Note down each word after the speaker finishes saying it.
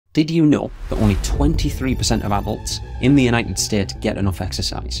Did you know that only 23% of adults in the United States get enough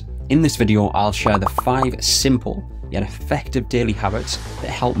exercise? In this video, I'll share the 5 simple yet effective daily habits that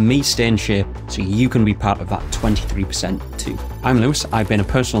help me stay in shape so you can be part of that 23% too. I'm Lewis. I've been a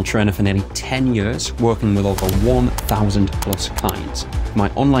personal trainer for nearly 10 years, working with over 1,000 plus clients. For my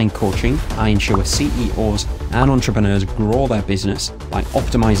online coaching, I ensure CEOs and entrepreneurs grow their business by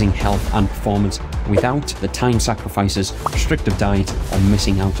optimizing health and performance without the time sacrifices, restrictive diet, or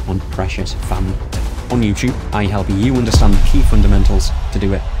missing out on precious family time. On YouTube, I help you understand the key fundamentals to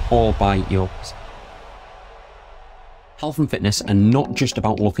do it all by yourself. Health and fitness are not just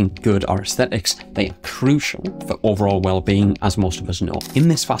about looking good or aesthetics, they are crucial for overall well-being, as most of us know. In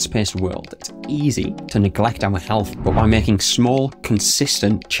this fast-paced world, it's easy to neglect our health, but by making small,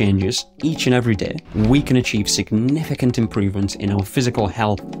 consistent changes each and every day, we can achieve significant improvements in our physical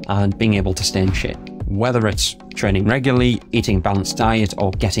health and being able to stay in shape. Whether it's training regularly, eating a balanced diet,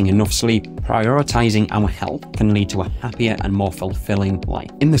 or getting enough sleep, prioritizing our health can lead to a happier and more fulfilling life.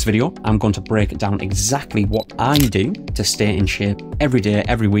 In this video, I'm going to break down exactly what I do to stay in shape every day,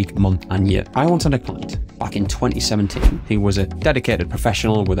 every week, month, and year. I wanted a client back in 2017 who was a dedicated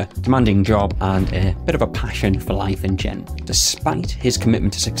professional with a demanding job and a bit of a passion for life in general. Despite his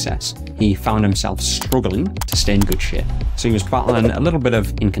commitment to success, he found himself struggling to stay in good shape. So he was battling a little bit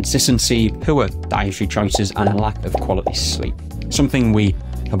of inconsistency, poor dietary choices, and a lack of quality sleep. Something we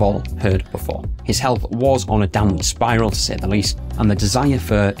have all heard before. His health was on a downward spiral, to say the least, and the desire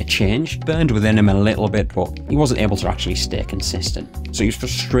for a change burned within him a little bit, but he wasn't able to actually stay consistent. So he was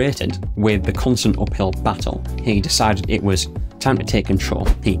frustrated with the constant uphill battle. He decided it was time to take control.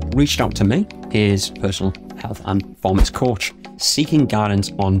 He reached out to me, his personal health and performance coach, seeking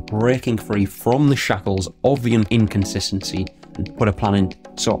guidance on breaking free from the shackles of the inconsistency and put a plan in.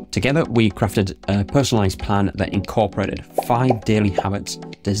 So together we crafted a personalized plan that incorporated 5 daily habits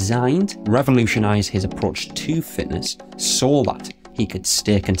designed to revolutionize his approach to fitness so that he could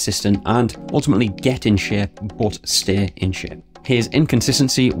stay consistent and ultimately get in shape, but stay in shape. His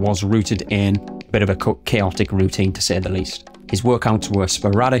inconsistency was rooted in a bit of a chaotic routine, to say the least. His workouts were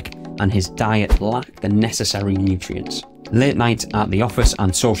sporadic and his diet lacked the necessary nutrients. Late nights at the office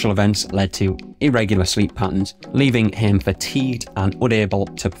and social events led to irregular sleep patterns, leaving him fatigued and unable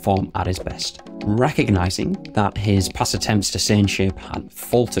to perform at his best. Recognizing that his past attempts to stay in shape had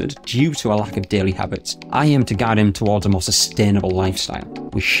faltered due to a lack of daily habits, I aimed to guide him towards a more sustainable lifestyle.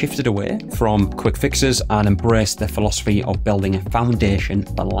 We shifted away from quick fixes and embraced the philosophy of building a foundation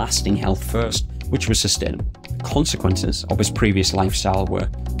for lasting health first, which was sustainable. Consequences of his previous lifestyle were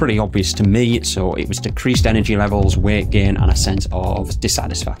pretty obvious to me, so it was decreased energy levels, weight gain, and a sense of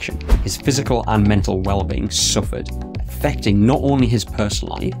dissatisfaction. His physical and mental well-being suffered, affecting not only his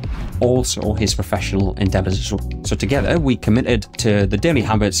personal life, also his professional endeavors as well. So together, we committed to the daily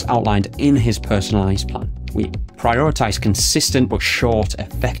habits outlined in his personalized plan. We prioritized consistent but short,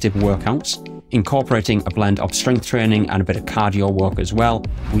 effective workouts, incorporating a blend of strength training and a bit of cardio work as well.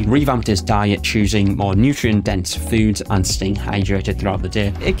 We revamped his diet, choosing more nutrient-dense foods and staying hydrated throughout the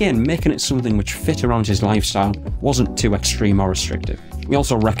day. Again, making it something which fit around his lifestyle, wasn't too extreme or restrictive. We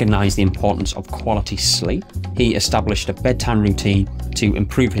also recognized the importance of quality sleep. He established a bedtime routine to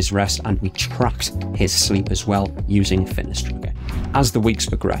improve his rest, and we tracked his sleep as well using a fitness tracker. As the weeks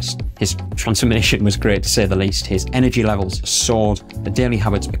progressed, his transformation was great, to say the least. His energy levels soared, the daily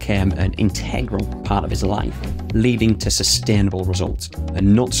habits became an integral part of his life, leading to sustainable results,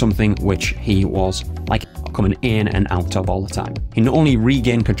 and not something which he was like coming in and out of all the time. He not only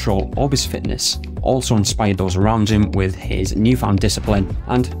regained control of his fitness, also inspired those around him with his newfound discipline,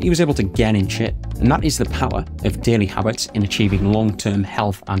 and he was able to get in shape. And that is the power of daily habits in achieving long-term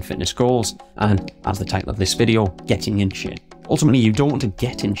health and fitness goals, and as the title of this video, getting in shape. Ultimately, you don't want to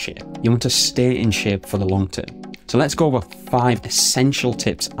get in shape, you want to stay in shape for the long term. So let's go over 5 essential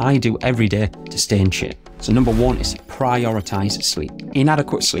tips I do every day to stay in shape. So number 1 is prioritize sleep.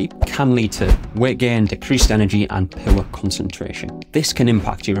 Inadequate sleep can lead to weight gain, decreased energy, and poor concentration. This can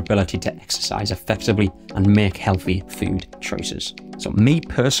impact your ability to exercise effectively and make healthy food choices. So me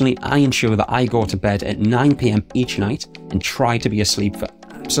personally, I ensure that I go to bed at 9 p.m. each night and try to be asleep for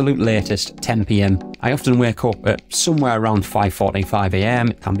absolute latest 10 p.m. I often wake up at somewhere around 5:45 a.m.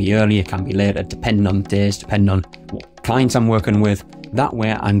 It can be earlier, it can be later, depending on days, depending on what clients I'm working with. That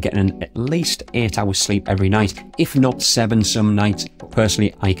way I'm getting at least 8 hours sleep every night, if not 7 some nights. But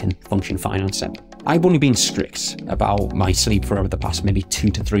personally, I can function fine on 7. I've only been strict about my sleep for over the past maybe 2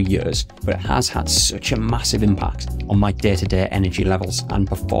 to 3 years, but it has had such a massive impact on my day-to-day energy levels and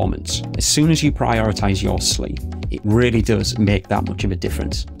performance. As soon as you prioritize your sleep, it really does make that much of a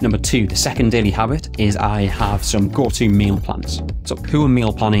difference. Number 2, the second daily habit is I have some go-to meal plans. So poor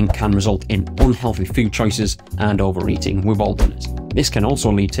meal planning can result in unhealthy food choices and overeating. We've all done it. This can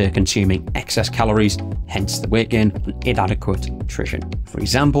also lead to consuming excess calories, hence the weight gain and inadequate nutrition. For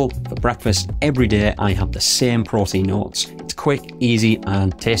example, for breakfast, every day I have the same protein oats. It's quick, easy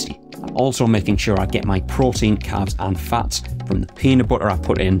and tasty. I'm also making sure I get my protein, carbs and fats from the peanut butter I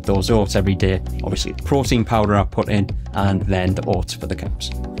put in those oats every day, obviously the protein powder I put in, and then the oats for the carbs.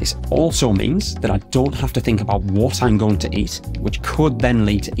 This also means that I don't have to think about what I'm going to eat, which could then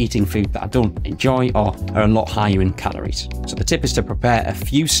lead to eating food that I don't enjoy or are a lot higher in calories. So the tip is to prepare a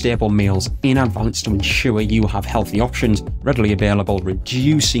few staple meals in advance to ensure you have healthy options readily available,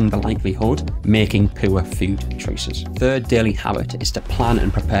 reducing the likelihood of making poor food choices. Third daily habit is to plan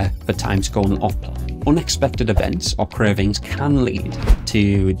and prepare for times going off plan. Unexpected events or cravings can lead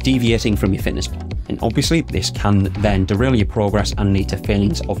to deviating from your fitness plan. And obviously, this can then derail your progress and lead to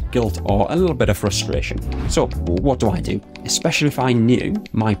feelings of guilt or a little bit of frustration. So what do I do? Especially if I knew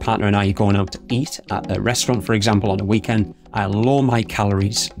my partner and I are going out to eat at a restaurant, for example, on a weekend, I lower my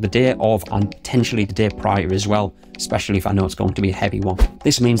calories the day of and potentially the day prior as well, especially if I know it's going to be a heavy one.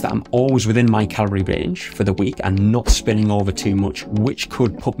 This means that I'm always within my calorie range for the week and not spinning over too much, which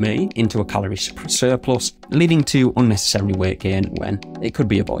could put me into a calorie surplus, leading to unnecessary weight gain when it could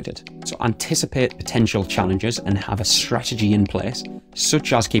be avoided. So anticipate potential challenges and have a strategy in place,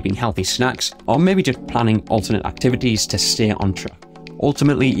 such as keeping healthy snacks or maybe just planning alternate activities to stay on track.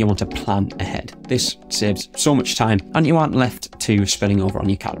 Ultimately, you want to plan ahead. This saves so much time and you aren't left to spilling over on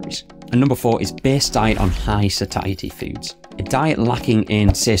your calories. And number 4 is base diet on high satiety foods. A diet lacking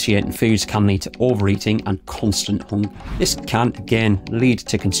in satiating foods can lead to overeating and constant hunger. This can again lead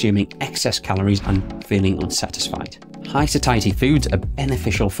to consuming excess calories and feeling unsatisfied. High satiety foods are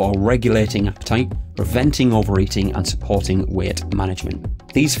beneficial for regulating appetite, preventing overeating and supporting weight management.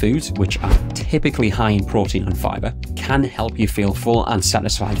 These foods, which are typically high in protein and fiber, can help you feel full and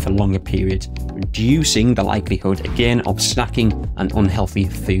satisfied for longer periods, reducing the likelihood again of snacking and unhealthy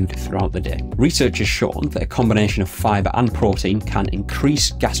food throughout the day. Research has shown that a combination of fiber and protein can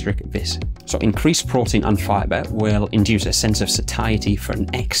increase gastric viscera. So increased protein and fiber will induce a sense of satiety for an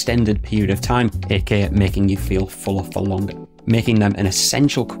extended period of time, aka making you feel fuller for longer, making them an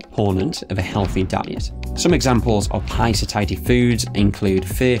essential component of a healthy diet. Some examples of high satiety foods include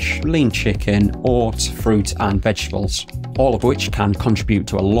fish, lean chicken, oats, fruit and vegetables, all of which can contribute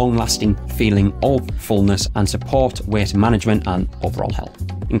to a long-lasting feeling of fullness and support weight management and overall health.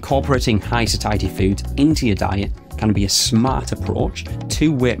 Incorporating high satiety foods into your diet can be a smart approach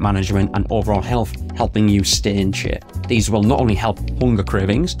to weight management and overall health, helping you stay in shape. These will not only help hunger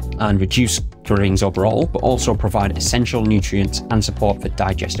cravings and reduce cravings overall, but also provide essential nutrients and support for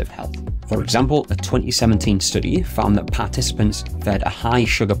digestive health. For example, a 2017 study found that participants fed a high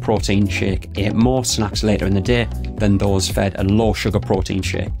sugar protein shake ate more snacks later in the day than those fed a low sugar protein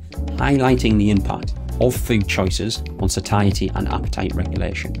shake, highlighting the impact of food choices on satiety and appetite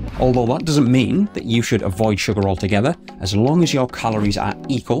regulation. Although that doesn't mean that you should avoid sugar altogether, as long as your calories are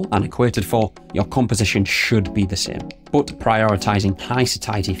equal and equated for, your composition should be the same. But prioritizing high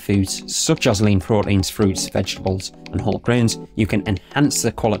satiety foods such as lean proteins, fruits, vegetables and whole grains, you can enhance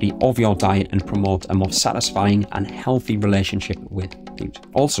the quality of your diet and promote a more satisfying and healthy relationship with food.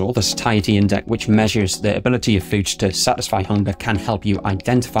 Also, the satiety index, which measures the ability of foods to satisfy hunger, can help you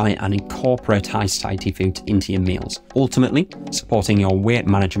identify and incorporate high satiety foods into your meals, ultimately supporting your weight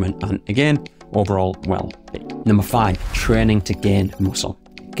management and, again, overall well-being. Number 5, training to gain muscle.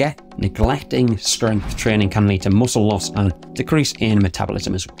 Neglecting strength training can lead to muscle loss and decrease in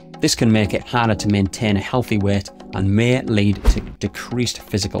metabolism as well. This can make it harder to maintain a healthy weight and may lead to decreased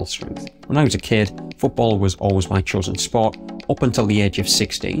physical strength. When I was a kid, football was always my chosen sport, up until the age of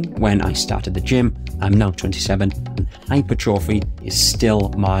 16 when I started the gym. I'm now 27 and hypertrophy is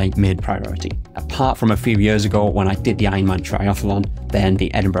still my main priority. Apart from a few years ago when I did the Ironman triathlon, then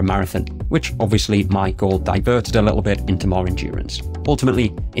the Edinburgh Marathon, which obviously my goal diverted a little bit into more endurance.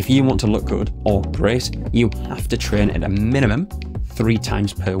 Ultimately, if you want to look good or great, you have to train at a minimum 3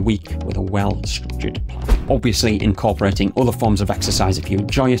 times per week with a well-structured plan. Obviously, incorporating other forms of exercise if you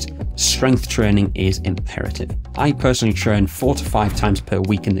enjoy it, strength training is imperative. I personally train 4 to 5 times per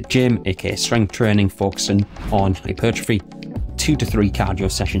week in the gym, aka strength training, focusing on hypertrophy, 2 to 3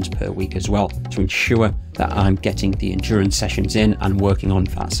 cardio sessions per week as well to ensure that I'm getting the endurance sessions in and working on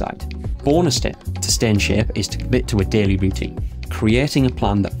that side. Bonus tip to stay in shape is to commit to a daily routine. Creating a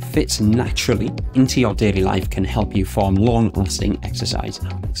plan that fits naturally into your daily life can help you form long-lasting exercise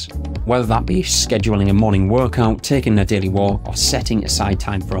habits. Whether that be scheduling a morning workout, taking a daily walk, or setting aside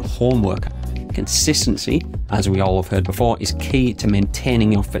time for a home workout, Consistency, as we all have heard before, is key to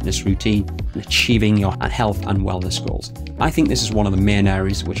maintaining your fitness routine and achieving your health and wellness goals. I think this is one of the main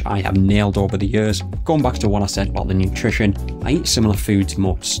areas which I have nailed over the years. Going back to what I said about the nutrition, I eat similar foods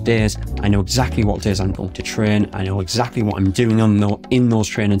most days. I know exactly what days I'm going to train. I know exactly what I'm doing in those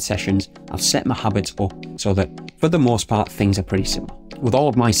training sessions. I've set my habits up so that for the most part, things are pretty similar. With all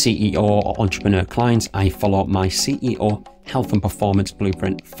of my CEO or entrepreneur clients, I follow my CEO Health and Performance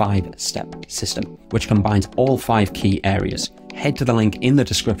Blueprint 5-step system, which combines all 5 key areas. Head to the link in the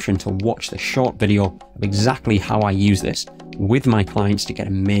description to watch the short video of exactly how I use this with my clients to get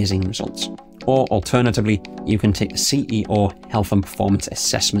amazing results. Or alternatively, you can take the CEO Health and Performance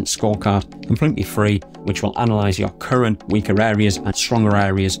Assessment Scorecard completely free, which will analyze your current weaker areas and stronger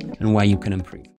areas and where you can improve.